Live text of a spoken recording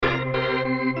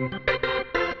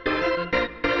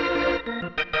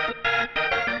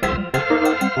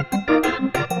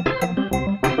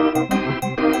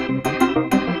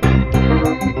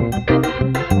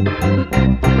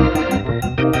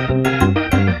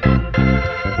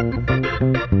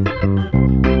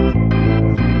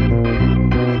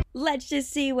let's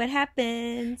just see what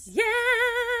happens. Yeah!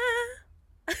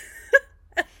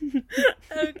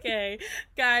 Okay,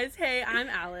 guys, hey, I'm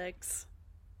Alex.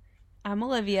 I'm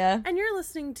Olivia. And you're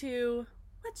listening to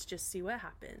Let's Just See What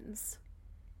Happens.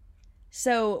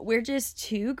 So, we're just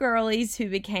two girlies who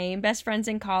became best friends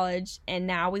in college, and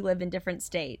now we live in different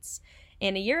states.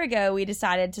 And a year ago, we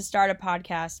decided to start a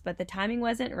podcast, but the timing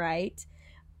wasn't right.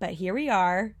 But here we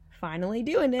are, finally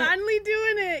doing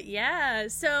it. Yeah.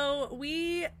 So,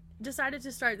 we decided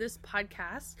to start this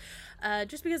podcast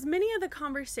just because many of the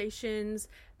conversations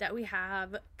that we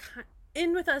have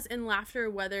end with us in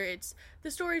laughter, whether it's the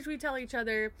stories we tell each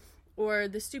other or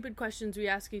the stupid questions we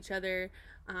ask each other.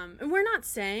 And we're not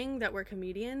saying that we're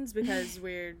comedians because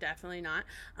we're definitely not,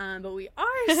 but we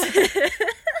are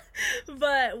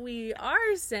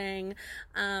saying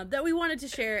that we wanted to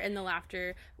share in the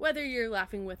laughter, whether you're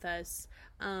laughing with us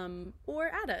or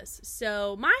at us.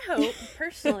 So my hope for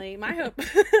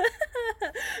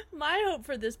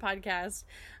this podcast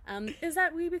is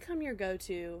that we become your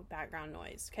go-to background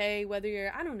noise, okay? Whether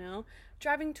you're, I don't know,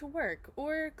 driving to work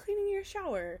or cleaning your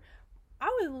shower.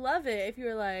 I would love it if you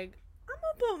were like, I'm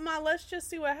gonna put my Let's Just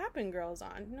See What Happened girls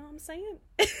on. You know what I'm saying?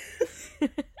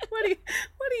 What do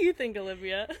you think,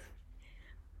 Olivia?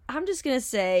 I'm just going to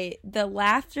say the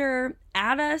laughter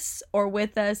at us or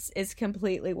with us is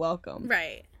completely welcome.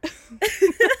 Right.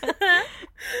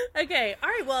 Okay. All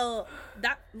right. Well,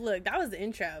 that was the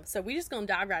intro. So we just going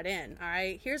to dive right in. All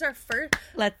right. Here's our first.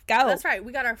 Let's go. That's right.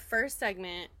 We got our first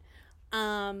segment.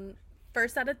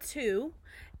 First out of two.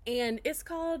 And it's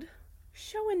called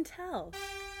Show and Tell.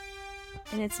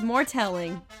 And it's more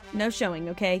telling. No showing,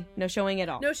 okay? No showing at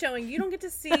all. No showing. You don't get to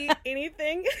see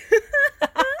anything.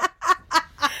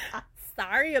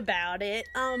 Sorry about it.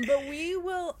 But we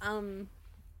will,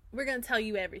 we're going to tell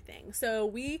you everything. So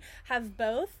we have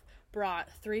both brought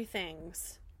 3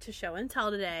 things to show and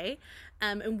tell today.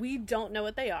 And we don't know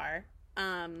what they are.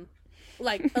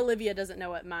 Like Olivia doesn't know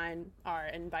what mine are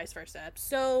and vice versa.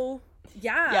 So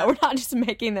yeah. Yeah, we're not just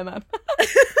making them up.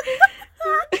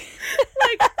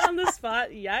 Like on the spot.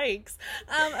 Yikes.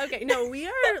 Okay. No, we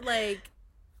are like,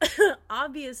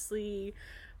 obviously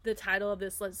the title of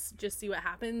this, Let's Just See What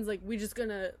Happens. Like, we just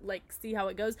gonna like see how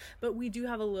it goes, but we do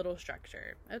have a little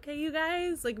structure. Okay, you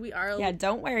guys, like we are. Yeah,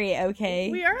 don't worry.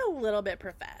 Okay, we are a little bit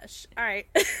profesh. All right,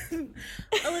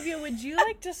 Olivia, would you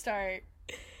like to start?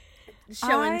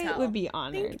 Show and tell. I would be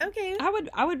honored. Okay,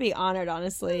 I would be honored,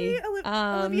 honestly. Okay,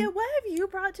 Olivia, what have you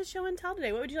brought to show and tell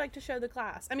today? What would you like to show the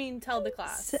class? I mean, tell the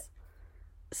class.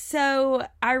 So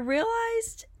I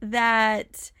realized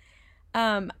that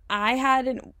I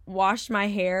hadn't washed my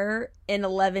hair in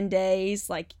 11 days,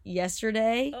 like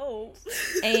yesterday. Oh.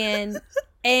 and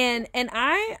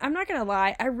I'm not gonna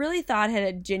lie, I really thought it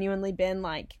had genuinely been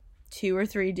like 2 or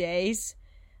 3 days,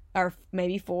 or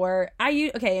maybe 4.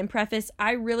 In preface,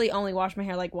 I really only wash my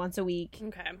hair like once a week.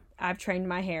 Okay. I've trained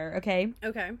my hair, okay?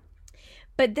 Okay.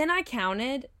 But then I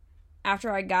counted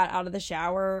after I got out of the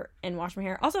shower and washed my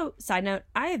hair. Also, side note,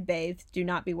 I have bathed. Do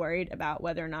not be worried about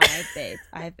whether or not I have bathed.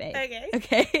 I have bathed.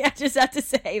 Okay? I just have to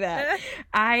say that.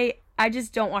 I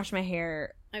just don't wash my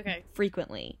hair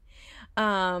frequently.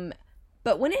 But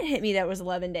when it hit me that it was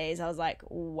 11 days, I was like,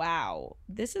 wow,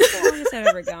 this is the longest I've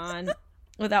ever gone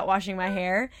without washing my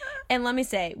hair. And let me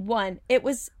say, 1, it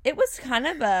was kind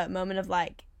of a moment of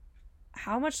like,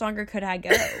 how much longer could I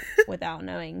go without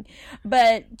knowing?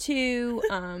 But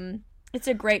 2, it's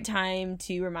a great time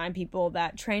to remind people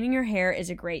that training your hair is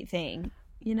a great thing,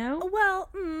 you know? Well,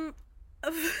 no.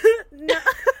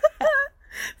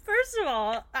 First of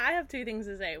all, I have 2 things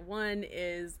to say. 1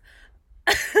 is,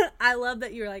 I love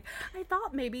that you're like, I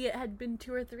thought maybe it had been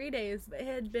 2 or 3 days, but it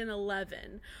had been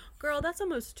 11. Girl, that's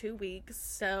almost 2 weeks.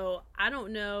 So I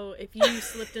don't know if you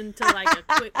slipped into like a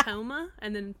quick coma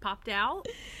and then popped out.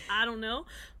 I don't know.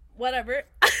 Whatever.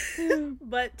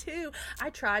 But 2, I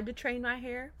tried to train my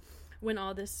hair when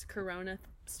all this corona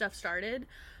stuff started.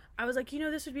 I was like,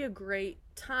 this would be a great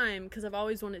time because I've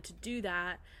always wanted to do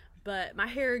that, but my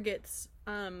hair gets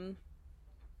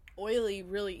oily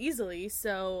really easily,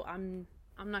 so I'm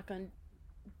not going to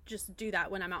just do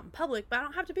that when I'm out in public, but I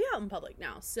don't have to be out in public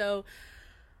now. So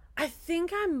I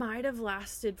think I might have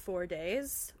lasted 4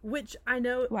 days, which I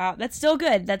know. Wow, that's still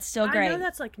good. That's still great. I know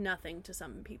that's like nothing to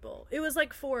some people. It was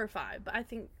like 4 or 5, but I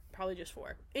think probably just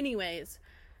 4. Anyways,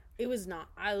 it was not.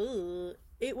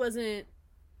 It wasn't.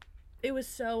 It was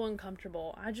so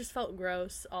uncomfortable. I just felt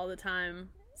gross all the time.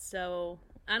 So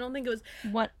I don't think it was.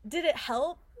 What? Did it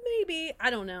help? Maybe. I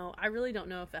don't know. I really don't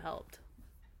know if it helped.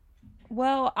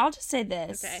 Well, I'll just say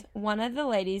this. Okay. One of the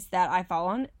ladies that I follow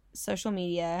on social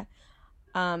media,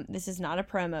 This is not a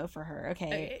promo for her,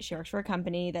 okay? She works for a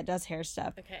company that does hair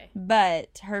stuff. Okay.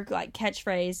 But her, like,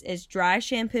 catchphrase is dry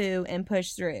shampoo and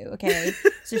push through, okay?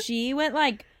 So she went,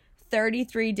 like,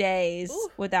 33 days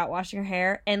without washing her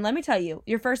hair. And let me tell you,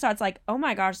 your first thought's like, oh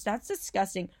my gosh, that's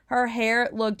disgusting. Her hair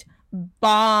looked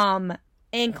bomb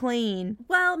and clean.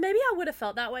 Well, maybe I would have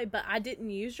felt that way, but I didn't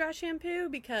use dry shampoo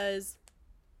because...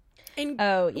 you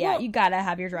gotta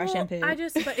have your dry shampoo.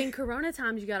 But in Corona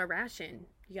times, you gotta ration.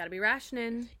 You gotta be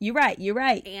rationing. You're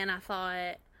right. And I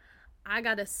thought, I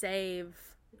gotta save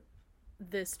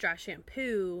this dry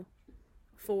shampoo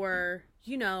for,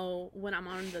 when I'm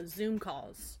on the Zoom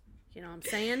calls. You know what I'm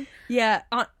saying? Yeah.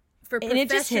 For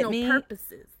professional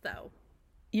purposes, though.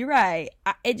 You're right.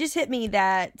 It just hit me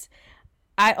that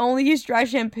I only used dry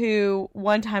shampoo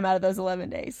one time out of those 11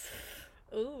 days.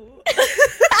 Ooh.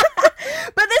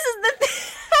 But this is the thing.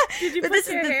 Did you put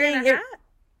your hair in a hat?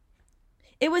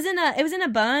 It was in a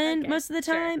bun most of the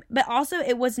time, but also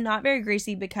it was not very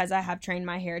greasy because I have trained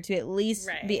my hair to at least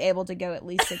be able to go at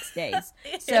least 6 days.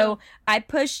 So I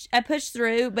pushed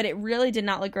through, but it really did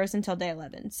not look gross until day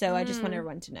 11. So I just want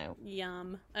everyone to know.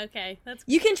 Yum. Okay, that's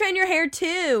you can train your hair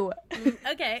too.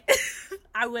 Okay,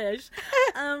 I wish.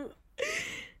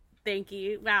 Thank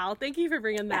you. Wow, thank you for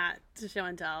bringing that to show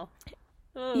and tell.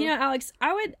 Oh. Alex,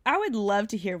 I would love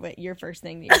to hear what your first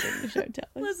thing that you did to show and tell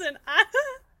is. Listen,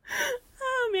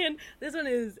 oh man, this one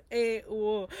is it's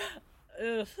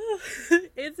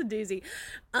a doozy.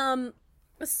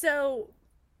 So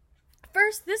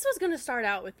first, this was going to start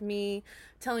out with me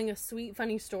telling a sweet,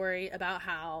 funny story about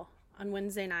how on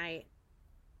Wednesday night.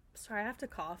 Sorry, I have to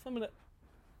cough. I'm gonna.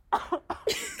 I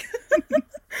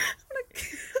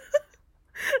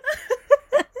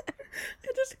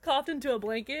just coughed into a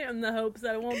blanket in the hopes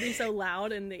that it won't be so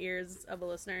loud in the ears of a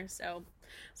listener. So,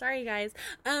 sorry, you guys.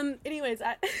 Anyways,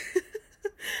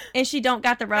 and she don't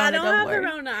got the Rona. I don't have the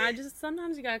Rona. I just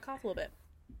sometimes you gotta cough a little bit.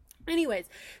 Anyways,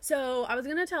 so I was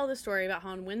gonna tell the story about how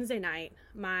on Wednesday night,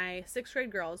 my 6th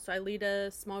grade girls. So I lead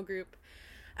a small group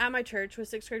at my church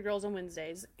with 6th grade girls on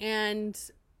Wednesdays, and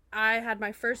I had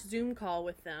my first Zoom call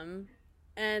with them,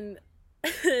 and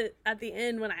at the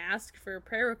end when I asked for a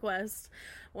prayer request,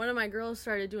 one of my girls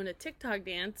started doing a TikTok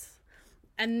dance,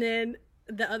 and then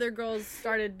the other girls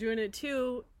started doing it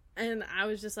too, and I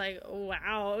was just like,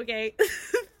 wow, okay.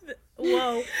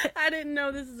 Whoa, I didn't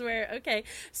know this is where, okay.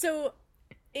 So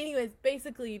anyways,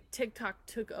 basically TikTok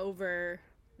took over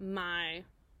my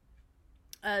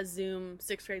Zoom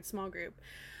 6th grade small group.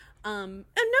 And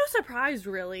no surprise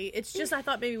really. It's just I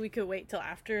thought maybe we could wait till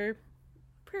after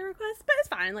prayer requests, but it's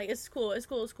fine. Like it's cool.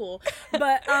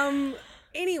 But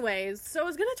anyways, so I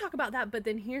was gonna talk about that, but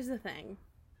then here's the thing.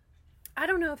 I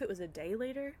don't know if it was a day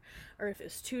later or if it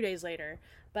was 2 days later,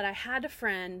 but I had a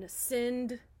friend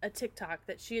send a TikTok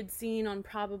that she had seen on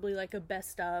probably like a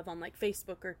best of on like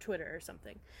Facebook or Twitter or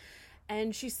something.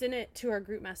 And she sent it to our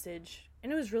group message,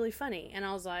 and it was really funny. And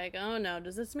I was like, oh no,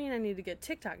 does this mean I need to get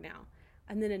TikTok now?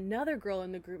 And then another girl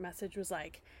in the group message was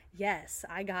like, yes,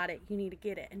 I got it. You need to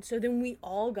get it. And so then we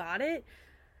all got it.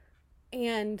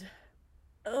 And,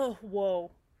 oh,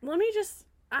 whoa. Let me just,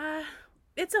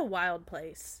 it's a wild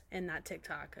place in that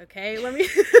TikTok, okay? Let me,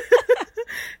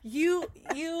 you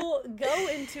go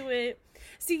into it.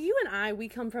 See, you and I, we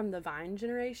come from the Vine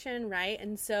generation, right?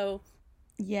 And so.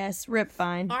 Yes, rip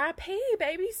Vine. R.I.P.,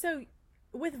 baby. So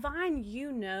with Vine,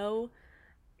 you know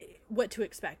what to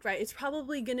expect, right? It's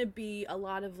probably gonna be a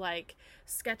lot of like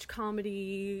sketch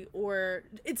comedy, or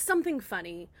it's something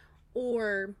funny,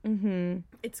 or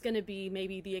it's gonna be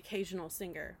maybe the occasional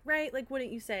singer, right? Like,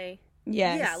 wouldn't you say?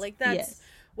 Yes. Yeah, like that's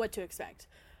what to expect.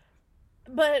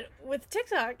 But with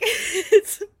TikTok,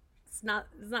 it's not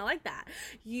like that.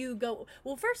 You go,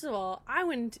 well, first of all, I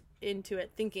went into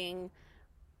it thinking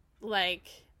like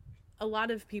a lot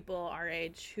of people our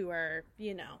age who are,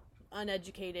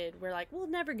 uneducated, we're like, we'll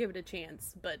never give it a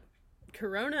chance. But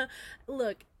Corona,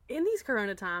 look, in these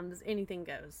Corona times, anything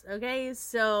goes, okay?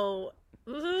 So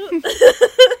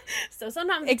so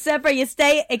sometimes, except for you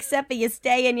stay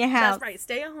in your house. That's right,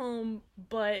 stay at home,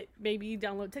 but maybe you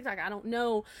download TikTok. I don't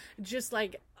know, just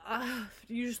like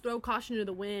you just throw caution to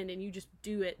the wind and you just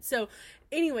do it. So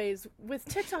anyways, with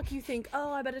TikTok, you think,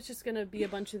 oh, I bet it's just gonna be a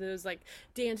bunch of those like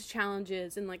dance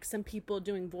challenges and like some people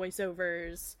doing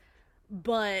voiceovers,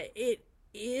 but it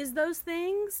is those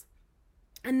things,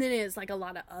 and then it's like a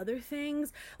lot of other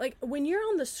things. Like when you're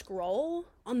on the scroll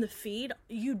on the feed,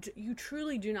 you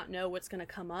truly do not know what's gonna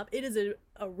come up. It is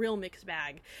a real mixed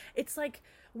bag. It's like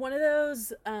one of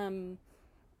those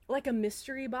like a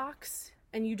mystery box,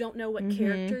 and you don't know what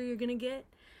character you're gonna get,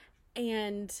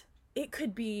 and it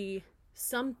could be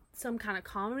some kind of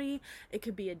comedy. It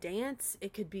could be a dance.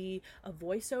 It could be a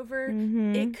voiceover.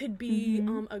 Mm-hmm. It could be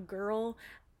a girl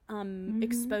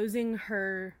exposing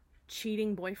her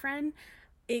cheating boyfriend.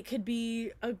 It could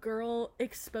be a girl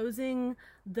exposing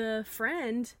the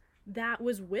friend that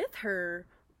was with her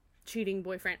cheating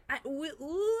boyfriend.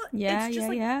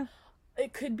 Yeah.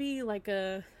 It could be like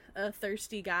a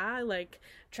thirsty guy, like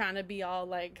trying to be all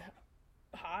like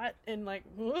hot and like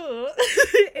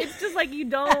it's just like you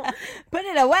don't put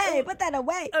that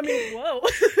away. I mean, whoa.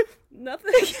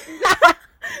 Nothing.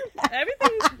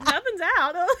 Nothing's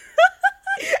out.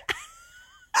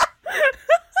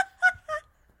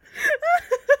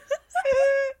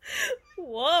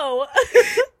 Whoa.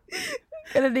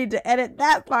 Gonna need to edit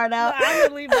that part out. I'm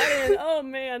gonna leave that in. Oh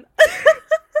man.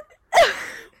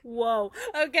 Whoa.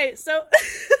 Okay, so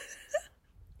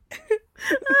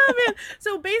oh man.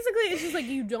 So basically it's just like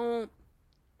you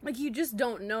just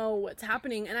don't know what's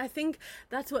happening. And I think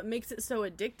that's what makes it so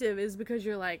addictive, is because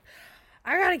you're like,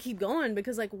 I gotta keep going,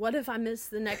 because like, what if I miss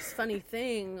the next funny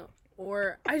thing?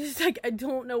 Or I just like, I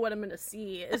don't know what I'm gonna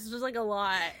see. It's just like a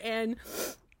lot. And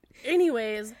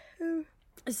anyways,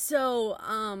 so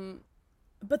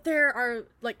but there are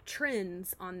like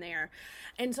trends on there,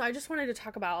 and so I just wanted to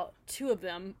talk about two of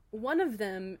them. One of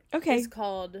them is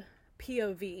called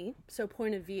POV, so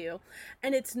point of view,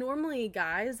 and it's normally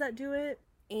guys that do it.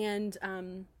 And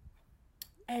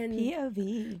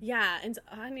POV, yeah. And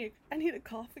I need to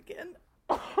cough again.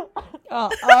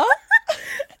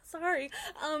 Sorry.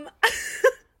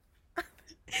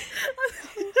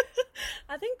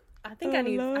 I think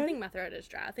my throat is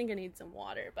dry. I think I need some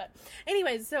water. But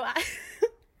anyways, so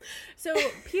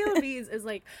POVs is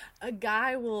like a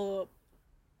guy will,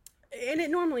 and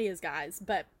it normally is guys,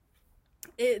 but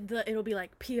it'll be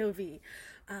like POV.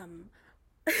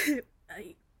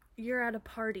 You're at a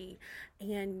party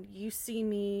and you see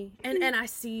me and I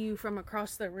see you from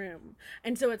across the room.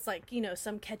 And so it's like, you know,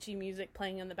 some catchy music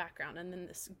playing in the background, and then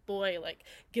this boy like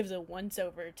gives a once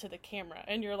over to the camera,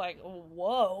 and you're like,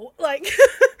 whoa, like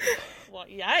well,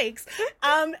 yikes.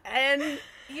 And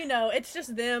you know, it's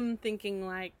just them thinking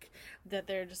like that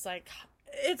they're just like,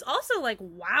 it's also like,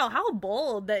 wow, how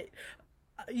bold that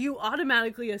you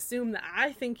automatically assume that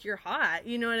I think you're hot,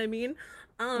 you know what I mean?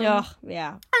 Yeah.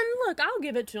 And look, I'll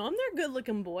give it to them. They're good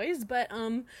looking boys, but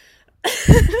when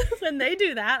they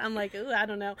do that, I'm like, ooh, I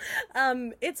don't know.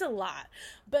 It's a lot.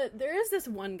 But there is this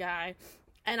one guy,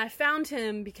 and I found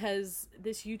him because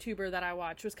this YouTuber that I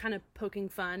watch was kind of poking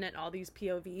fun at all these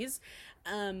POVs.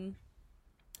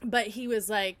 But he was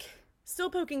like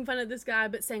still poking fun at this guy,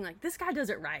 but saying like, this guy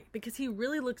does it right, because he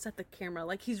really looks at the camera,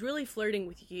 like he's really flirting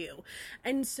with you.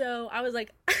 And so I was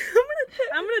like,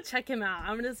 I'm gonna check him out.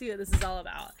 I'm gonna see what this is all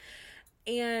about.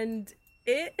 And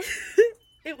it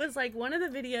was like one of the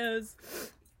videos,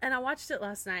 and I watched it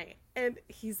last night, and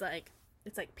he's like,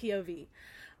 it's like POV.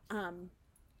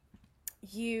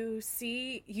 You're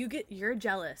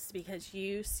jealous because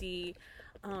you see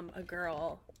a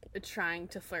girl trying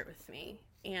to flirt with me,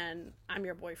 and I'm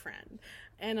your boyfriend.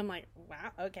 And I'm like,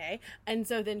 wow, okay. And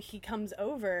so then he comes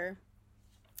over,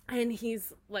 and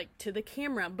he's like to the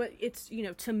camera, but it's, you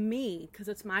know, to me, because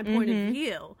it's my point of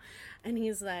view. And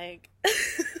he's like,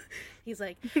 he's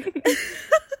like,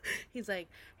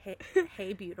 hey,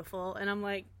 beautiful. And I'm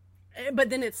like, but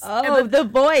then it's, the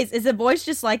voice. Is the voice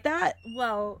just like that?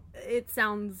 Well, it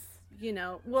sounds, you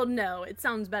know, well, no, it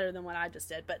sounds better than what I just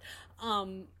did, but,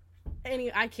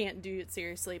 I can't do it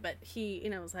seriously, but he,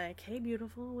 you know, was like, hey,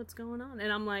 beautiful, what's going on?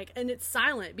 And I'm like, and it's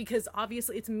silent, because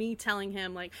obviously it's me telling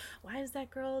him, like, why is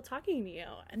that girl talking to you?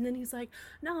 And then he's like,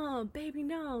 no, baby,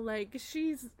 no, like,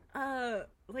 she's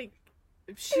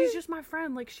just my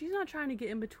friend, like, she's not trying to get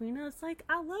in between us, like,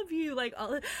 I love you, like,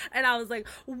 and I was like,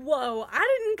 whoa,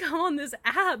 I didn't come on this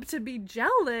app to be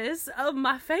jealous of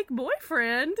my fake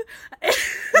boyfriend.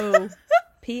 Oh.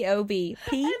 POV.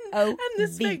 And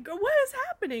this fake, what is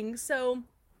happening? So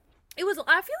I feel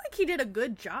like he did a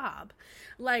good job,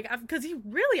 like, because he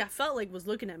really, I felt like, was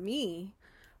looking at me,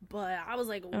 but I was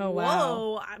like, whoa,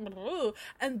 wow.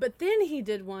 But then he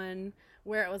did one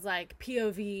where it was like,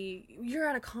 POV, you're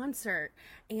at a concert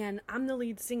and I'm the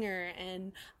lead singer,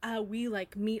 and we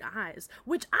like meet eyes,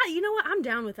 which you know what, I'm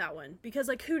down with that one, because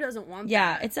like, who doesn't want that?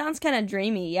 Yeah, it sounds kind of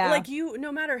dreamy. Yeah, like, you,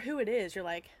 no matter who it is, you're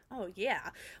like, oh yeah,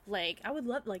 like, I would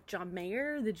love, like, John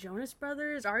Mayer, the Jonas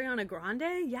Brothers, Ariana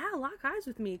Grande, yeah, lock eyes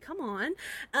with me, come on.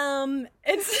 And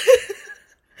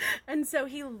so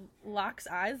he locks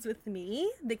eyes with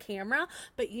me, the camera,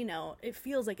 but you know, it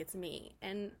feels like it's me,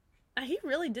 and he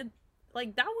really did.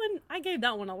 Like, that one, I gave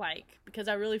that one a like, because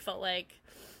I really felt like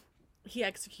he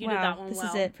executed that one well. This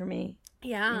is it for me.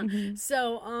 Yeah. Mm-hmm.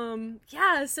 So,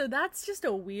 so that's just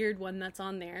a weird one that's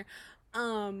on there.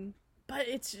 But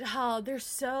it's, they're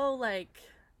so, like,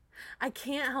 I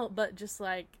can't help but just,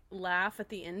 like, laugh at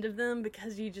the end of them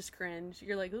because you just cringe.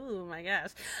 You're like, ooh, my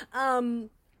gosh.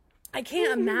 I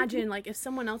can't imagine, like, if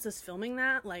someone else is filming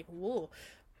that, like, whoa.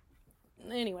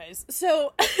 Anyways,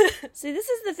 so see, this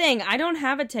is the thing. I don't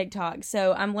have a TikTok,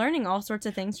 so I'm learning all sorts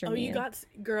of things from you. You got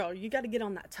to get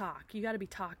on that talk. You got to be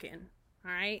talking.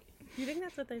 All right. You think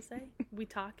that's what they say? We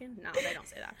talking? No, they don't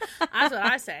say that. That's what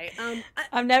I say.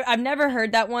 I've never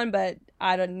heard that one, but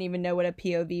I don't even know what a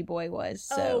POV boy was.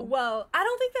 So. Oh, well, I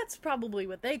don't think that's probably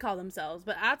what they call themselves,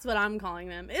 but that's what I'm calling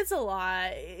them. It's a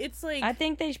lot. It's like, I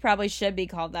think they probably should be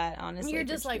called that, honestly. You're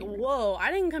just like, whoa,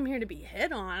 I didn't come here to be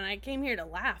hit on. I came here to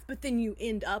laugh. But then you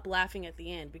end up laughing at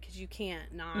the end because you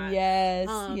can't not. Yes,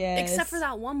 yes. Except for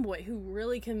that one boy who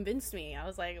really convinced me. I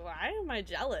was like, why am I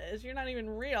jealous? You're not even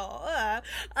real.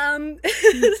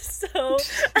 So,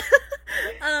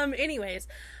 anyways,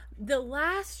 the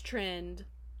last trend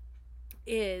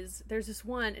is there's this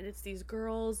one, and it's these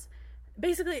girls.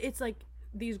 Basically, it's like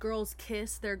these girls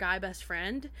kiss their guy best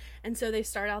friend, and so they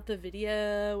start out the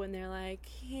video and they're like,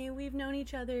 hey, we've known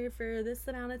each other for this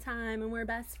amount of time and we're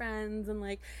best friends, and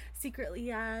like secretly,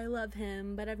 yeah, I love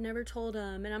him, but I've never told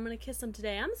him, and I'm gonna kiss him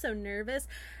today. I'm so nervous.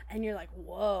 And you're like,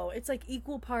 whoa. It's like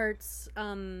equal parts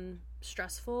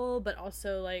stressful but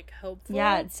also like hopeful.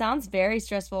 Yeah, it sounds very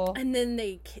stressful. And then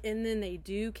they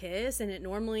do kiss, and it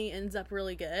normally ends up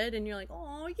really good, and you're like,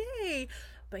 oh, yay.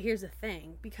 But here's the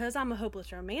thing, because I'm a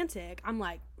hopeless romantic, I'm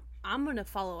like, I'm gonna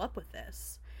follow up with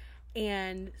this.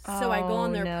 And so I go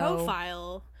on their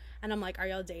profile and I'm like, are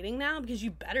y'all dating now? Because you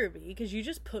better be, because you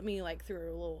just put me like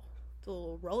through a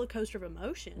little roller coaster of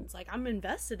emotions. Like, I'm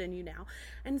invested in you now.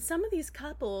 And some of these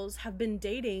couples have been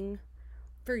dating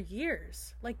for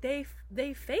years. Like, they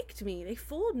faked me, they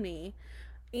fooled me.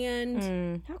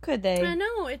 And how could they? I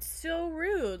know, it's so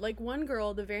rude. Like, one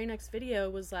girl, the very next video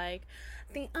was like,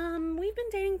 we've been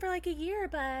dating for like a year,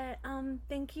 but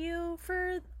thank you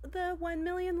for the 1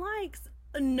 million likes.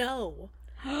 No.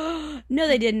 No,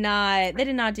 they did not. They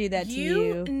did not do that to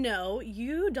you. No,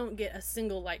 you don't get a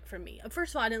single like from me.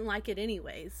 First of all, I didn't like it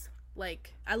anyways.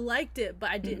 Like, I liked it, but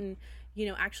I didn't,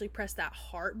 actually press that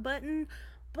heart button.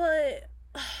 But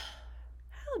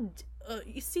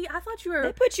you see, I thought you were.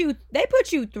 They put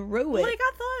you through it. Like,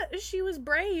 I thought she was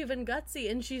brave and gutsy,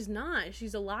 and she's not.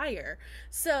 She's a liar.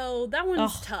 So that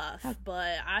one's tough,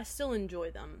 but I still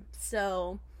enjoy them.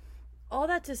 So, all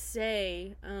that to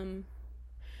say,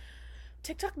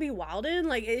 TikTok be wildin'.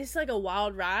 Like, it's like a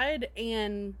wild ride,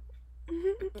 and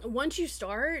once you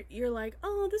start, you're like,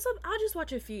 oh, I'll just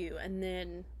watch a few, and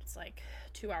then it's like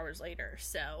 2 hours later.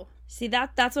 So see,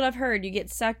 that's what I've heard. You get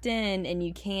sucked in, and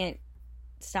you can't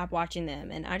stop watching them,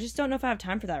 and I just don't know if I have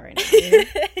time for that right now.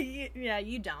 Yeah,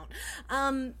 you don't.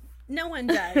 No one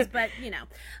does, but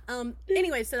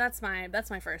anyway, so that's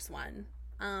my first one.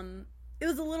 It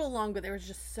was a little long, but there was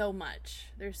just so much.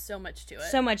 There's so much to it.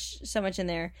 So much in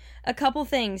there. A couple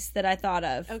things that I thought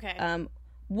of. Okay.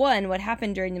 One, what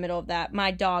happened during the middle of that,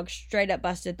 my dog straight up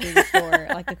busted through the store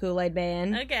like the Kool-Aid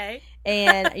Man. Okay.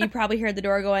 And you probably heard the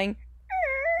door going.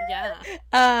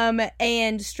 Yeah.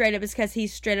 And straight up, it's because he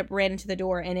straight up ran into the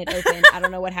door and it opened. I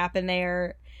don't know what happened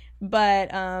there, but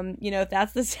if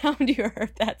that's the sound you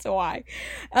heard, that's why.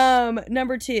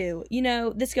 Number two,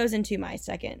 this goes into my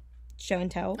second show and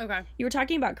tell. Okay. You were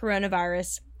talking about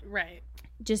coronavirus, right?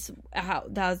 Just how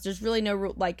there's really no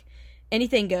rule, like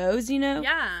anything goes,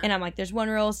 Yeah. And I'm like, there's one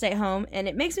rule: stay home. And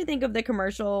it makes me think of the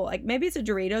commercial, like maybe it's a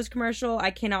Doritos commercial.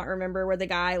 I cannot remember, where the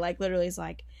guy like literally is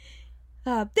like,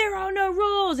 there are no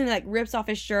rules, and he like rips off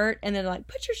his shirt, and then like,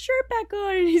 put your shirt back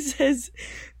on, and he says,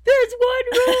 there's one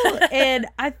rule. And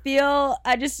I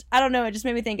don't know, it just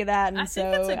made me think of that, and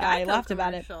I laughed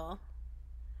about it.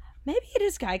 Maybe it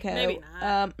is Geico. Maybe not.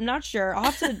 I'm not sure.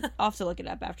 I'll have to look it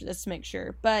up after this to make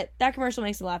sure. But that commercial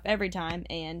makes me laugh every time,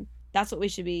 and that's what we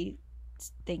should be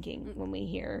thinking when we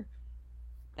hear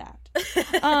that.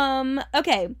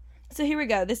 Okay. So here we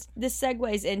go. This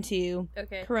segues into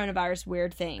coronavirus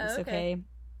weird things, okay?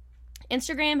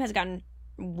 Instagram has gotten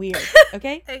weird,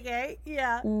 okay? Okay,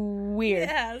 yeah. Weird.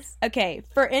 Yes. Okay,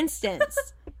 for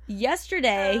instance,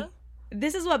 yesterday,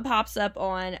 this is what pops up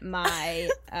on my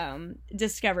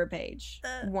Discover page.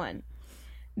 One,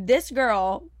 this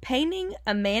girl painting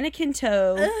a mannequin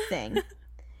toe thing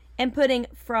and putting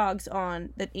frogs on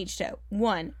each toe.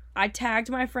 One, I tagged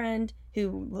my friend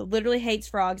who literally hates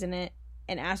frogs in it,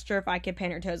 and asked her if I could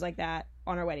paint her toes like that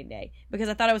on our wedding day, because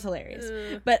I thought it was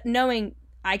hilarious. But knowing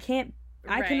I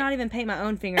cannot even paint my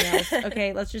own fingernails.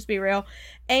 Okay, let's just be real.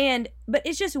 But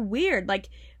it's just weird. Like,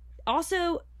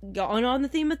 also, going on the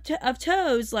theme of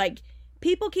toes, like,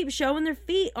 people keep showing their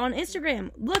feet on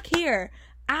Instagram. Look here.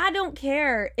 I don't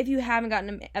care if you haven't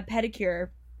gotten a pedicure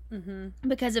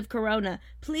because of Corona.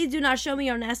 Please do not show me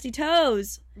your nasty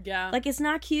toes. Yeah. Like, it's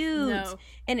not cute. No.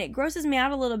 And it grosses me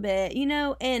out a little bit, you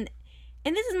know? And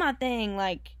this is my thing,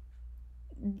 like,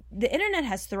 the internet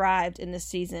has thrived in this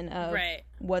season of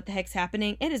what the heck's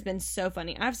happening. It has been so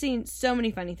funny. I've seen so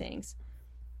many funny things.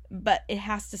 But it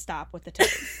has to stop with the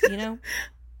toes, you know?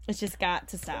 It's just got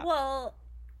to stop. Well,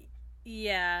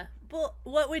 yeah. Well,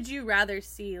 what would you rather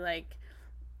see, like,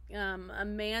 a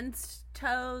man's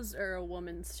toes or a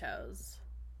woman's toes?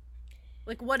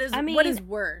 Like, what is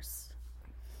worse?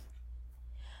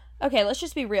 Okay, let's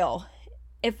just be real.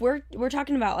 If we're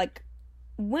talking about, like,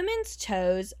 women's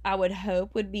toes, I would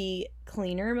hope would be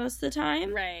cleaner most of the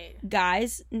time. Right.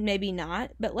 Guys, maybe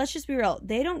not. But let's just be real.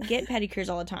 They don't get pedicures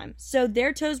all the time. So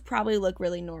their toes probably look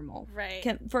really normal.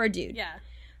 Right. For a dude. Yeah.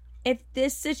 If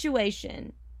this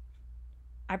situation,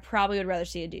 I probably would rather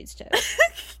see a dude's toes.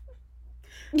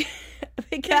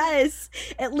 Because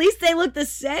at least they look the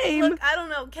same. Look, I don't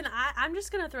know. I'm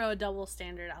just going to throw a double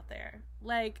standard out there.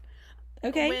 Like,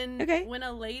 when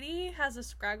a lady has a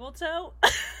scraggle toe...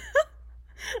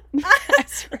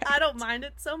 I don't mind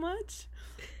it so much.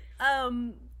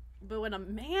 But when a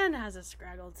man has a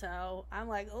scraggle toe, I'm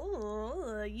like,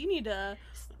 oh, you need to.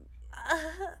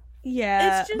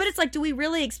 Yeah, but it's like, do we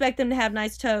really expect them to have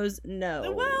nice toes?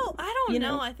 No. Well, I don't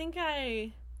know. I think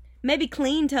maybe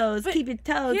clean toes. Keep your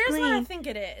toes here's clean. What I think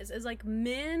it is like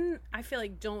men, I feel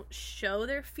like, don't show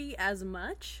their feet as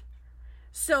much.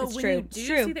 So it's when true. you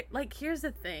do see their, like, here's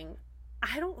the thing,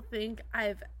 I don't think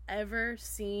I've ever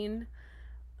seen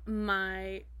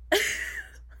my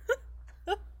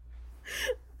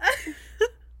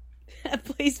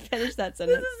Please finish that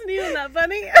sentence. This isn't even that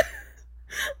funny.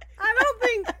 I don't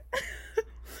think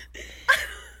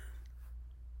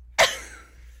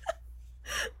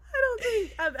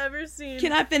I've ever seen.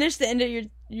 Can I finish the end of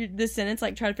the sentence?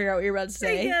 Like, try to figure out what you're about to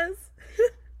say. Yes.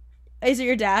 Is it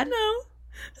your dad? No,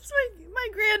 it's my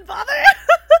grandfather.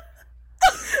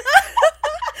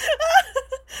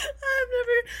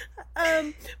 I've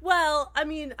never. Well, I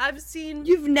mean, I've seen.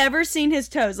 You've never seen his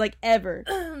toes, like, ever.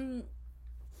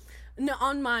 No,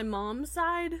 on my mom's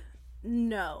side,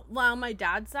 no. Well, on my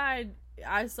dad's side,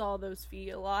 I saw those feet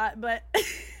a lot, but.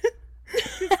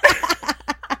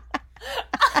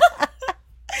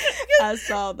 I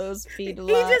saw those feet a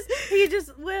lot. He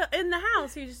just well, in the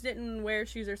house, he just didn't wear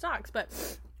shoes or socks, but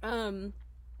on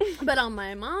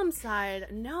my mom's side,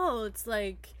 no, it's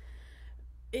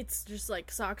just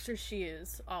like socks or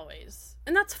shoes always.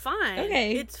 And that's fine.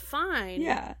 Okay. It's fine.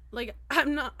 Yeah. Like, I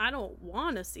don't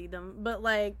want to see them, but,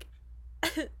 like,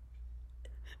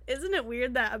 isn't it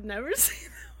weird that I've never seen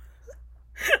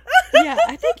them? Yeah,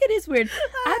 I think it is weird.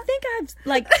 I think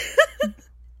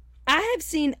I have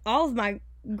seen all of my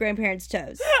grandparents'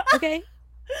 toes. Okay?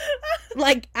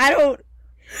 Like, I don't.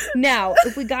 Now,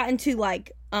 if we got into,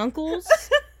 like, uncles,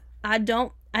 I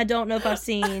don't know if I've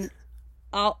seen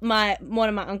one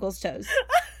of my uncle's toes.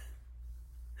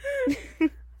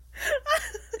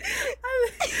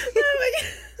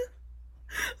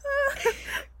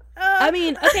 I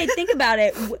mean, okay, think about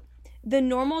it. The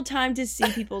normal time to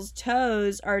see people's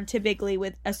toes are typically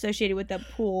associated with a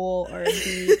pool or a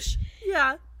beach.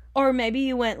 Yeah. Or maybe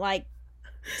you went, like,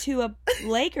 to a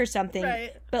lake or something.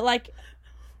 Right. But, like,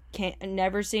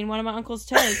 never seen one of my uncle's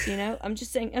toes, you know? I'm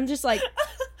just like,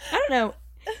 I don't know.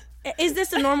 Is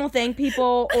this a normal thing,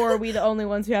 people, or are we the only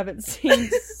ones who haven't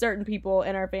seen certain people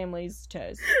in our family's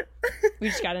toes? We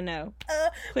just gotta know.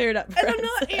 Clear it up for us. I don't know.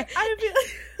 I feel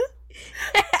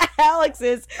Alex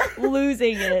is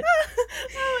losing it.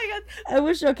 Oh my god. I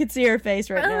wish I could see her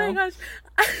face right now. Oh my gosh.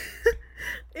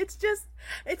 It's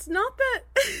not that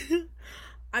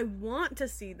I want to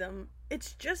see them.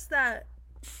 It's just that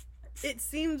it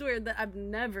seems weird that I've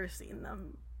never seen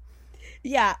them.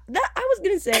 Yeah, I was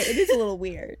gonna say, it is a little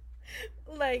weird.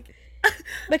 Like,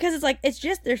 because it's like, it's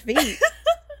just their feet.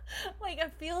 Like, I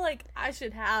feel like I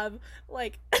should have,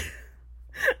 like,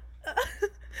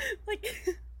 like,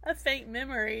 a faint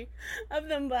memory of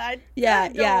them, but I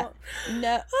don't.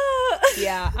 No.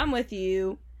 Yeah, I'm with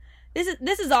you.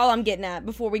 This is all I'm getting at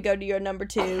before we go to your number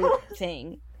 2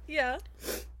 thing. Yeah.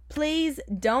 Please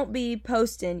don't be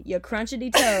posting your crunchety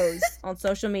toes on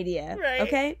social media. Right.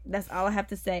 Okay? That's all I have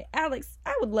to say. Alex,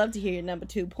 I would love to hear your number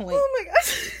 2 point. Oh my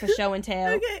gosh. For show and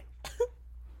tell. Okay.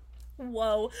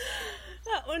 Whoa.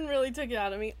 That one really took it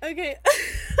out of me. Okay.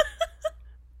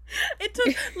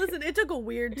 It took a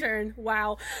weird turn.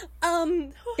 Wow.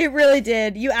 It really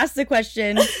did. You asked the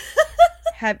question,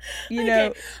 have, you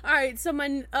know. All right, so my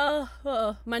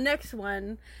next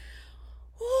one,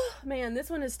 man, this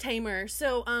one is tamer.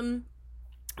 So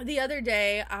the other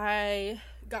day I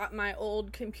got my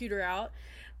old computer out,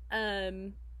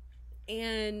 and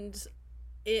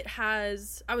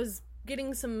I was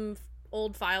getting some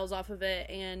old files off of it,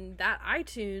 and that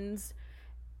iTunes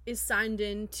is signed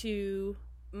into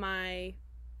my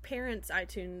parents'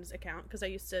 iTunes account because I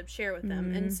used to share with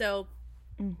them. And so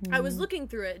I was looking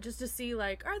through it just to see,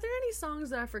 like, are there any songs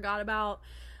that I forgot about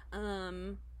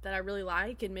that I really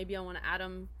like, and maybe I want to add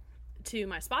them to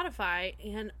my Spotify.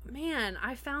 And man,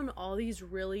 I found all these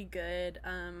really good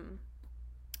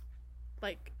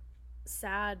like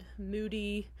sad,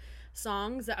 moody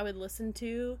songs that I would listen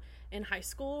to in high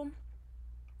school.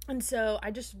 And so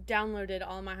I just downloaded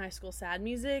all my high school sad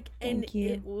music, and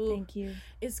Thank you.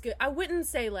 It's good. I wouldn't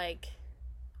say, like,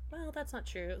 well, that's not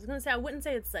true. I was gonna say I wouldn't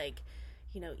say it's like,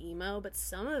 you know, emo, but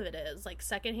some of it is like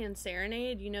Secondhand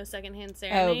Serenade. You know Secondhand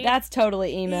Serenade? Oh, that's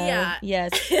totally emo. Yeah.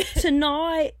 Yes.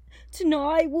 Tonight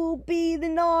will be the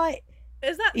night.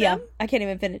 Is that them? Yeah, I can't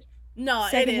even finish. No,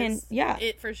 Secondhand, it is. Yeah,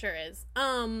 it for sure is.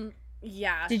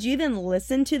 Yeah. Did you even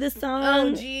listen to the song?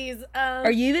 Oh, jeez. Are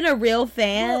you even a real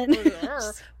fan?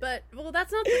 But, well,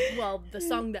 that's not the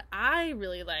song that I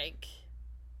really like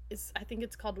is, I think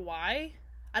it's called Why.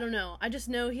 I don't know. I just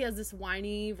know he has this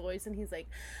whiny voice, and he's like,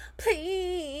 please.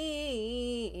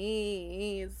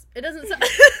 It doesn't sound...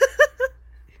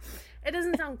 It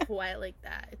doesn't sound quite like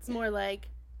that. It's more like...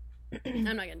 I'm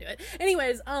not gonna do it.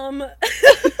 Anyways,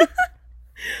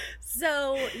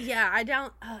 so, yeah,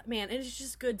 man, it's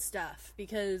just good stuff,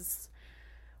 because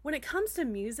when it comes to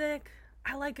music,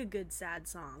 I like a good sad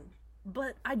song,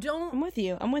 but I don't... I'm with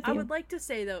you. I would like to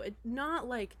say, though, it's not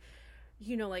like,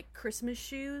 you know, like Christmas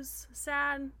Shoes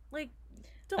sad, like...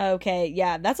 Okay,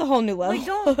 yeah, that's a whole new level. Like,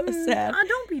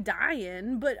 don't be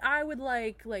dying, but I would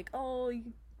like, oh,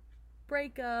 you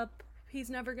break up, he's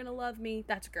never gonna love me,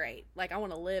 that's great. Like, I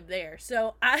want to live there,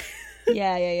 so I...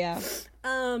 Yeah.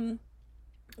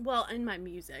 Well, in my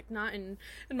music, not in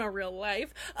my real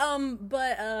life.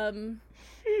 But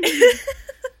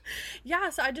yeah,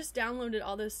 so I just downloaded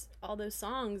all those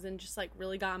songs and just like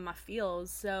really got in my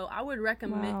feels. So I would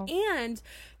recommend. Wow. And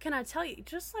can I tell you,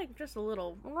 just a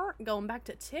little going back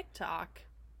to TikTok.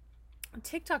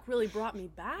 TikTok really brought me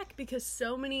back, because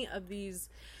so many of these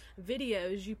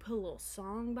videos, you put a little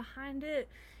song behind it,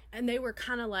 and they were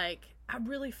kind of like, I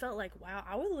really felt like, wow,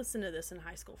 I would listen to this in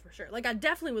high school for sure. Like, I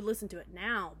definitely would listen to it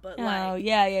now, but like... Oh,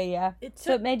 yeah.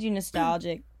 So it made you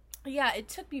nostalgic. Yeah, it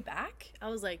took me back. I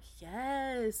was like,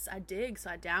 yes, I dig. So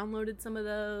I downloaded some of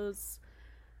those.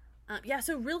 Yeah,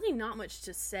 so really not much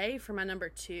to say for my number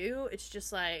 2. It's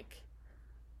just like,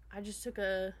 I just took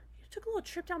a little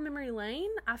trip down memory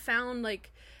lane. I found,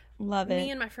 like... Love it.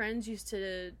 Me and my friends used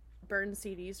to burn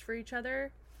CDs for each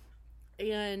other.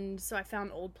 And so I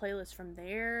found old playlists from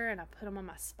there, and I put them on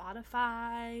my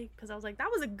Spotify, because I was like,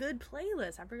 that was a good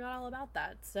playlist. I forgot all about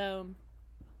that. So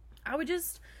I would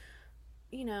just,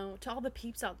 you know, to all the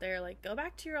peeps out there, like, go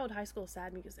back to your old high school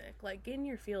sad music. Like, get in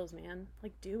your feels, man.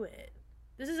 Like, do it.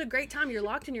 This is a great time. You're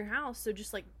locked in your house, so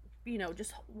just, like, you know,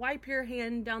 just wipe your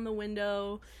hand down the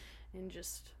window and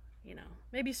just, you know,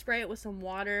 maybe spray it with some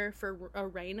water for a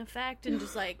rain effect, and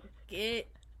just, like, get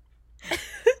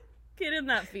in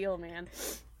that feel, man.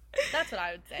 That's what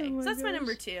I would say. So that's my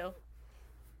number 2.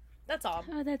 That's all.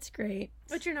 Oh, that's great.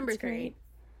 What's your number 3? Great.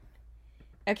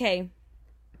 Okay.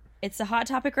 It's a hot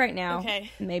topic right now. Okay.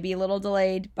 Maybe a little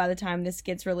delayed by the time this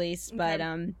gets released, but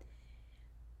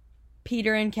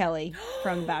Peter and Kelly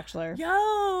from Bachelor.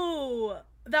 Yo!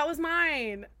 That was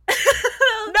mine. No,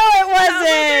 it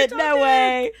wasn't. No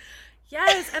way.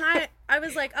 Yes, and I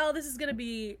was like, oh, this is going to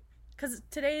be... Because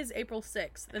today is April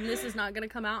 6th, and this is not going to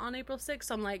come out on April 6th,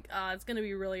 so I'm like, it's going to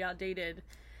be really outdated.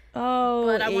 Oh,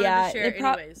 but I wanted to share it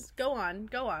anyways. Go on.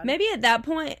 Maybe at that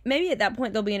point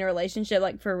they'll be in a relationship,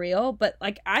 like, for real. But,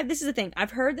 like, this is the thing. I've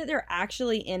heard that they're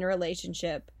actually in a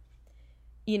relationship.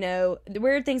 You know, the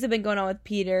weird things have been going on with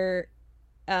Peter,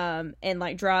 and,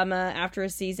 like, drama after a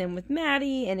season with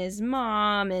Maddie and his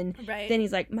mom, and then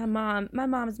he's like, my mom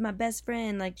is my best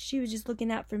friend, like, she was just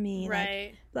looking out for me, right,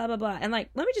 like, blah blah blah. And, like,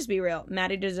 let me just be real,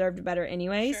 Maddie deserved better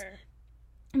anyways. Sure.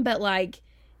 But, like,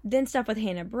 then stuff with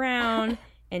Hannah Brown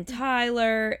and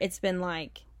Tyler, it's been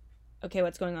like, okay,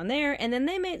 what's going on there? And then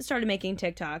they started making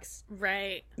TikToks,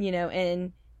 right, you know,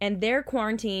 and their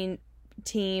quarantine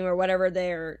team, or whatever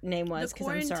their name was, because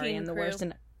I'm sorry, I'm the worst.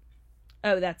 And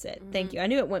oh, that's it. Mm-hmm. Thank you. I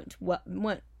knew it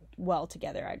went well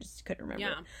together. I just couldn't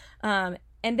remember. Yeah.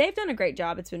 And they've done a great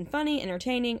job. It's been funny,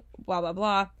 entertaining, blah, blah,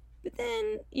 blah. But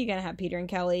then you're going to have Peter and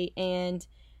Kelly, and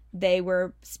they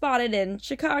were spotted in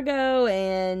Chicago,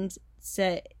 and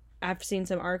I've seen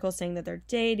some articles saying that they're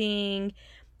dating.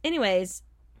 Anyways,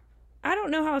 I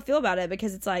don't know how I feel about it,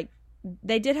 because it's like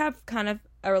they did have kind of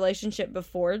a relationship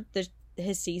before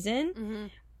his season, mm-hmm.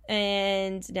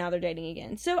 and now they're dating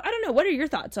again. So I don't know. What are your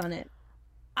thoughts on it?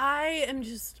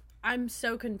 I'm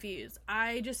so confused.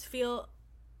 I just feel,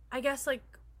 I guess, like,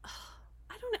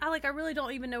 I really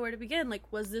don't even know where to begin.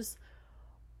 Like, was this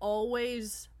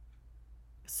always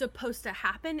supposed to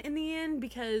happen in the end?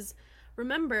 Because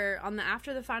remember, on the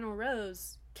After the Final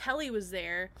Rose, Kelly was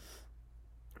there.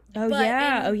 Oh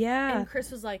yeah. And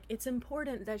Chris was like, it's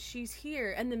important that she's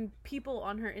here. And then people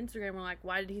on her Instagram were like,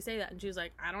 why did he say that? And she was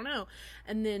like, I don't know.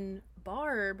 And then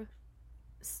Barb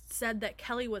said that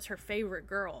Kelly was her favorite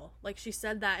girl. Like, she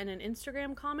said that in an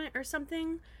Instagram comment or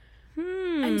something.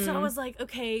 And so I was like,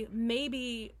 okay,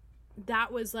 maybe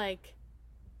that was like,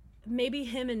 maybe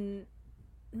him and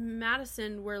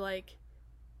Madison were like,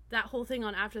 that whole thing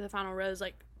on After the Final Rose,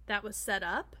 like, that was set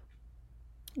up.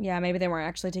 Yeah, maybe they weren't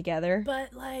actually together.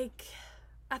 But, like,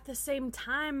 at the same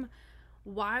time,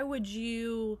 why would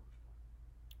you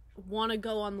want to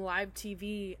go on live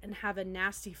TV and have a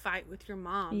nasty fight with your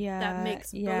mom? Yeah, that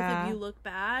makes both of you look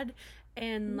bad.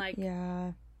 And, like,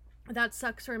 that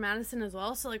sucks for Madison as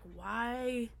well. So, like,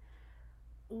 why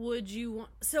would you want...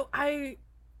 So, I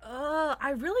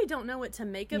really don't know what to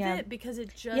make of it, because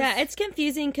it just... Yeah, it's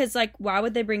confusing, because, like, why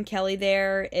would they bring Kelly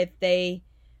there if they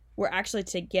were actually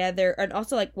together? And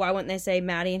also, like, why wouldn't they say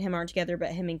Maddie and him aren't together, but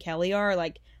him and Kelly are?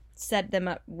 Like, set them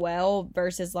up well,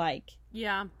 versus, like...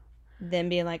 Yeah. Them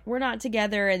being like, we're not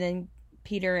together, and then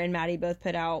Peter and Maddie both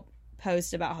put out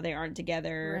posts about how they aren't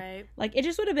together. Right. Like, it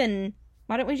just would have been...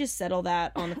 Why don't we just settle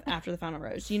that on After the Final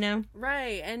Rose, you know?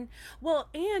 Right. And, well,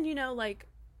 and, you know, like,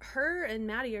 her and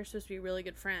Maddie are supposed to be really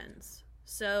good friends.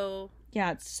 So...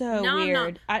 Yeah, it's so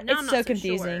weird. It's so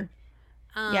confusing.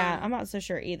 Sure. Yeah, I'm not so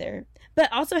sure either.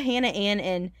 But also, Hannah Ann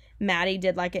and Maddie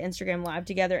did, like, an Instagram Live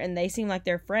together, and they seem like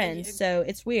they're friends, so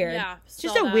it's weird. Yeah, it's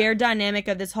just a weird dynamic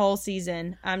of this whole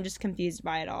season. I'm just confused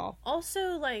by it all.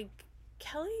 Also, like,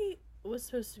 Kelly was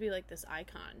supposed to be, like, this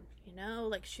icon, you know?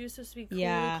 Like, she was supposed to be cool,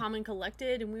 calm, and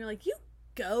collected, and we were like, you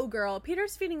go, girl.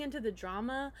 Peter's feeding into the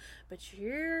drama, but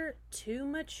you're too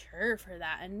mature for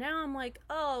that. And now I'm like,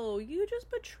 oh, you just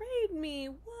betrayed me.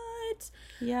 What?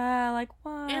 Yeah, like,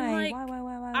 why? And, like,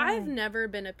 why? I've never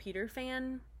been a Peter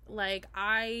fan. Like,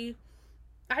 I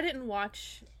didn't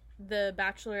watch The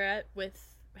Bachelorette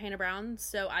with Hannah Brown,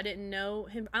 so I didn't know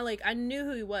him. I knew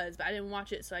who he was, but I didn't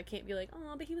watch it, so I can't be like,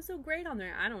 oh, but he was so great on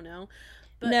there. I don't know.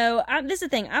 But no, this is the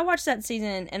thing. I watched that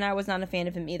season, and I was not a fan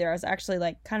of him either. I was actually,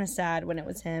 like, kind of sad when it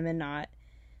was him and not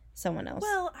someone else.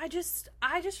 Well, I just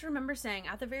remember saying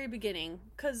at the very beginning,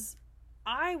 because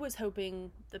I was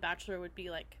hoping The Bachelor would be,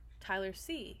 like, Tyler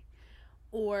C.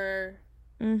 Or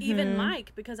even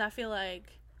Mike, because I feel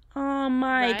like... Oh,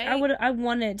 Mike. Right? I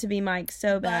wanted it to be Mike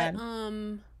so bad.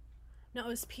 No, it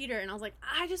was Peter, and I was like,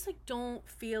 I just, like, don't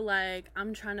feel like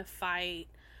I'm trying to fight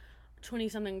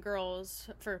 20-something girls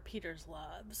for Peter's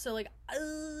love. So, like,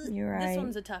 You're right. This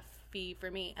one's a toughie for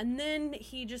me. And then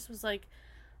he just was, like,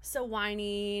 so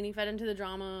whiny, and he fed into the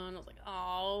drama, and I was like,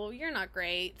 oh, you're not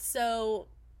great. So,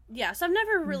 yeah, so I've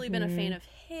never really been a fan of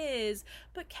his,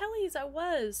 but Kelly's I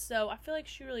was, so I feel like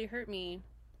she really hurt me.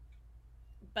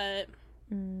 But,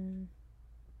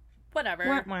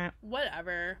 whatever.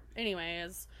 Whatever.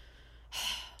 Anyways,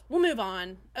 we'll move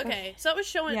on. Okay, so that was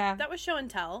show and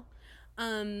tell.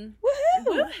 Woohoo!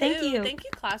 Thank you,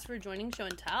 class, for joining Show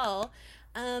and Tell.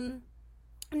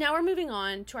 Now we're moving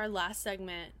on to our last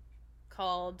segment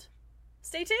called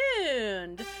Stay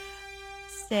Tuned.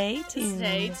 Stay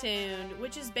tuned,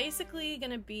 which is basically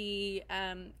going to be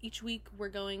each week we're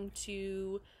going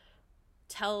to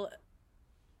tell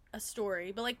a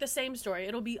story, but, like, the same story.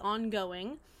 It'll be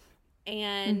ongoing,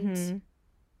 and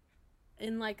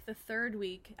in, like, the third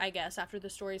week, I guess, after the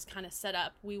story's kind of set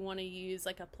up, we want to use,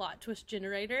 like, a plot twist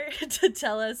generator to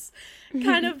tell us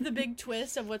kind of the big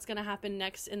twist of what's going to happen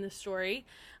next in the story.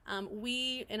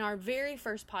 We, in our very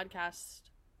first podcast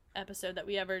episode that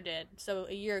we ever did, so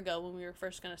a year ago when we were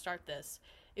first going to start this,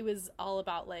 it was all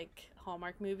about, like,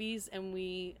 Hallmark movies, and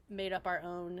we made up our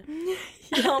own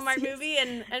Hallmark movie,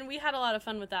 and we had a lot of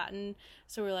fun with that, and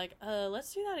so we're like,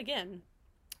 let's do that again.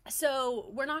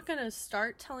 So we're not going to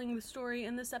start telling the story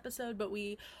in this episode, but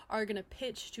we are going to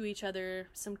pitch to each other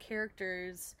some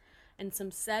characters and some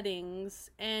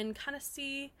settings and kind of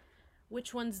see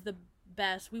which one's the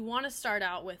best. We want to start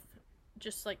out with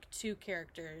just, like, 2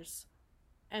 characters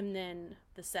and then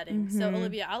the setting. So,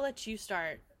 Olivia, I'll let you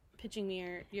start pitching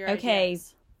me your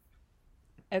ideas.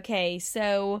 Okay,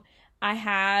 so I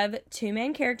have 2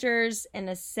 main characters in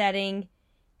a setting,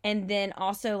 and then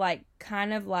also, like,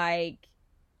 kind of like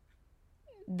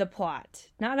the plot.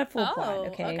 Not a full plot,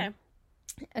 okay?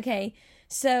 Okay,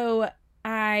 so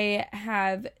I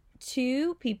have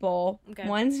 2 people. Okay.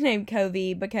 One's named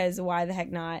Covey, because why the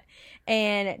heck not?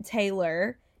 And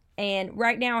Taylor. And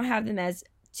right now I have them as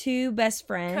 2 best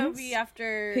friends. Covey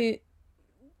after...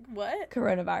 What?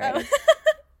 Coronavirus.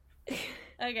 Oh.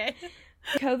 Okay.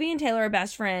 Covey and Taylor are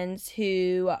best friends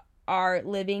who are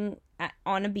living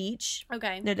on a beach.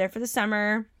 Okay. They're there for the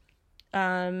summer.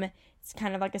 It's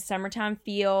kind of like a summertime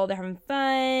feel. They're having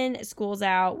fun. School's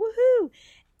out. Woohoo!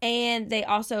 And they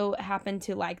also happen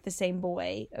to like the same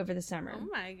boy over the summer. Oh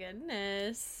my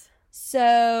goodness.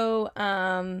 So,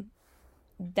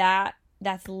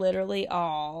 that's literally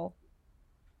all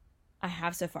I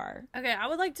have so far. Okay, I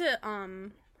would like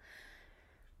to,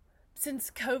 since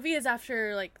Covey is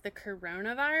after, like, the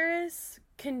coronavirus,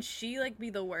 can she, like,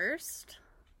 be the worst?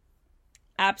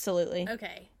 Absolutely.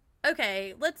 Okay,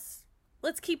 let's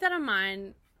keep that in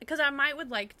mind, because I would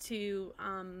like to,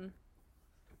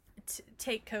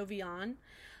 take Covey on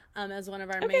as one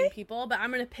of our main people, but I'm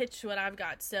going to pitch what I've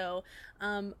got. So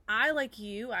I, like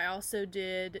you, I also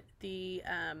did the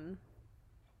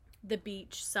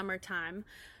beach summertime.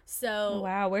 So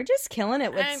wow, we're just killing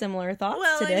it with similar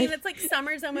thoughts today. I mean, it's like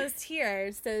summer's almost here,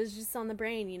 so it's just on the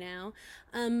brain, you know.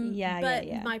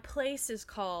 But my place is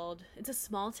called, it's a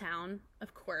small town,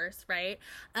 of course, right?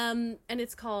 And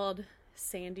it's called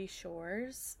Sandy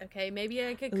Shores. Okay, maybe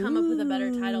I could come up with a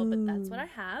better title, but that's what I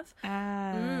have.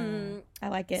 I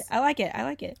like it.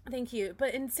 Thank you.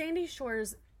 But in Sandy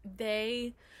Shores,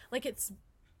 they, like, it's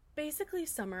basically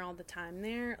summer all the time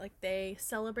there. Like, they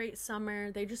celebrate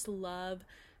summer. They just love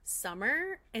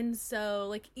summer. And so,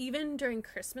 like, even during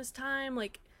Christmas time,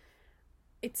 like,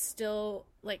 it's still,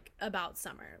 like, about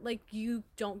summer. Like, you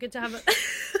don't get to have a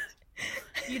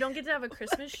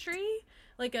Christmas tree,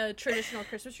 like a traditional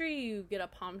Christmas tree. You get a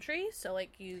palm tree. So,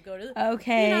 like, you go to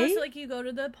you go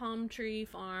to the palm tree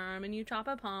farm and you chop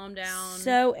a palm down.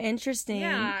 So interesting.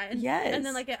 Yeah. And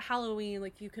then, like, at Halloween,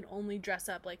 like, you can only dress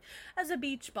up, like, as a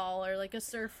beach ball or, like, a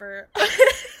surfer.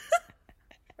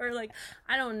 Or, like,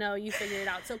 I don't know, you figure it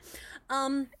out. So,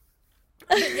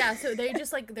 but yeah, so they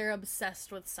just, like, they're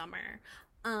obsessed with summer.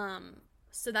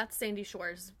 So that's Sandy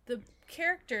Shores. The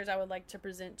characters I would like to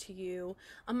present to you.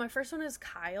 My first one is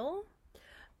Kyle.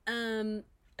 Okay.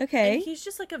 And he's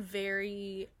just, like, a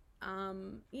very,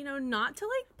 you know, not to,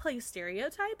 like, play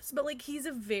stereotypes, but, like, he's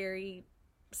a very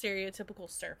stereotypical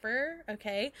surfer.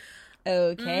 Okay.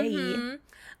 Mm-hmm.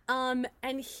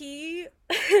 And he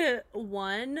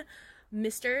won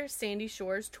Mr. Sandy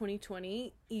Shores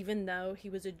 2020, even though he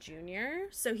was a junior.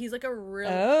 So he's like a really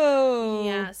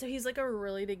so he's like a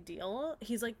really big deal.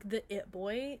 He's like the it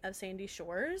boy of Sandy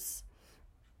Shores.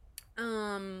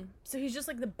 So he's just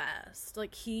like the best.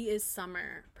 Like, he is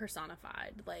summer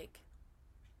personified. Like,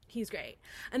 he's great.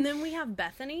 And then we have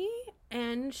Bethany,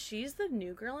 and she's the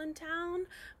new girl in town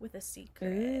with a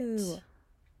secret.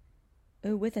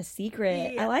 Ooh, with a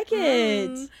secret. Yeah. I like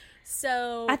it.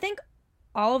 So I think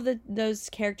all of those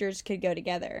characters could go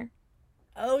together.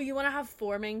 Oh, you want to have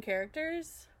 4 main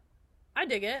characters? I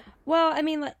dig it. Well, I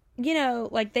mean, like, you know,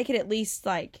 like, they could at least,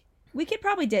 like, we could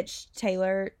probably ditch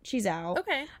Taylor. She's out.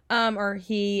 Okay. Or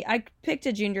he. I picked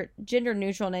a gender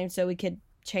neutral name so we could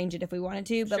change it if we wanted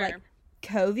to. But like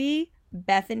Covey,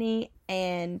 Bethany,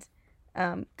 and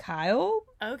Kyle.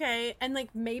 Okay, and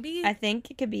like maybe I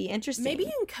think it could be interesting. Maybe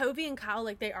in Covey and Kyle,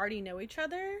 like, they already know each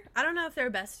other. I don't know if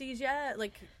they're besties yet.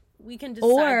 Like, we can decide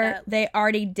that. They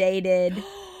already dated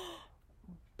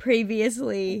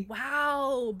previously.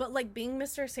 Wow. But, like, being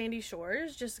Mr. Sandy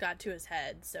Shores just got to his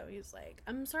head. So he's like,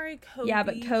 I'm sorry, Covey. Yeah,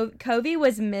 but Covey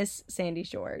was Miss Sandy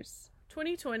Shores.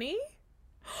 2020?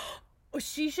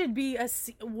 She should be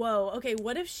whoa. Okay,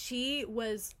 what if she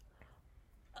was...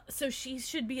 So she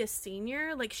should be a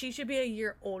senior? Like, she should be a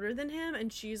year older than him,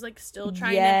 and she's, like, still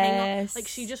trying to hang on. Like,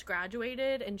 she just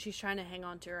graduated, and she's trying to hang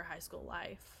on to her high school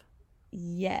life.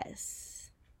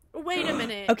 Yes. Wait a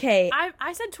minute. Okay.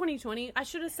 I said 2020. I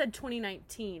should have said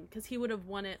 2019, because he would have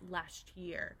won it last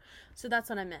year. So that's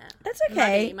what I meant. That's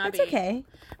okay. That's okay.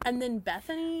 And then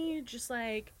Bethany just,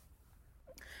 like...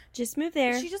 Just moved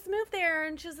there. She just moved there,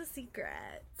 and she's a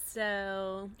secret.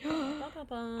 So...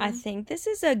 I think this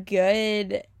is a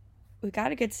good... We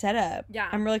got a good setup. Yeah.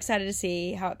 I'm really excited to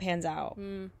see how it pans out.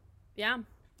 Yeah.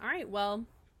 All right. Well,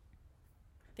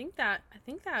 I think that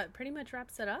pretty much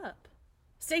wraps it up.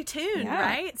 Stay tuned,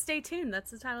 right? Stay tuned. That's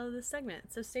the title of this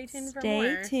segment. So stay tuned for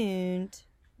more. Stay tuned.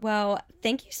 Well,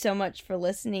 thank you so much for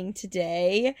listening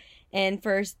today. And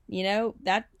for,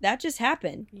 that just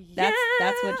happened. Yeah.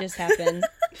 That's what just happened.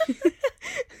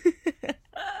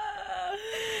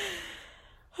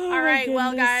 All right.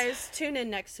 Well, guys, tune in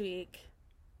next week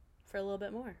for a little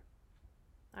bit more.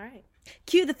 All right.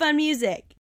 Cue the fun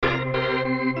music.